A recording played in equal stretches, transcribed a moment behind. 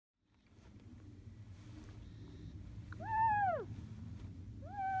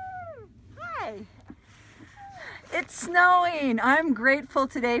It's snowing. I'm grateful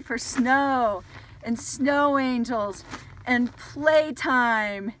today for snow and snow angels and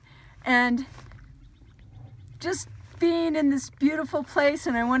playtime and just being in this beautiful place,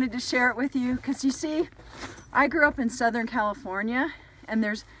 and I wanted to share it with you because you see, I grew up in Southern California and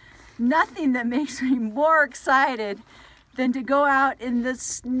there's nothing that makes me more excited than to go out in the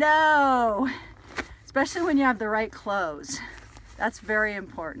snow, especially when you have the right clothes. That's very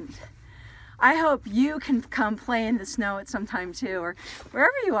important. I hope you can come play in the snow at some time too, or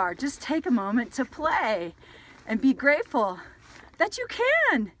wherever you are, just take a moment to play and be grateful that you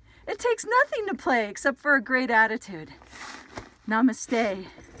can. It takes nothing to play except for a great attitude. Namaste.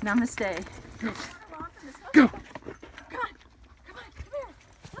 Namaste. Go. Come on, come here.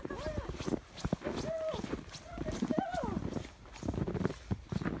 Look around.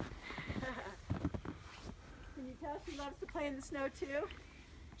 Can you tell she loves to play in the snow too?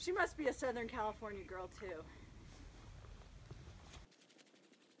 She must be a Southern California girl too.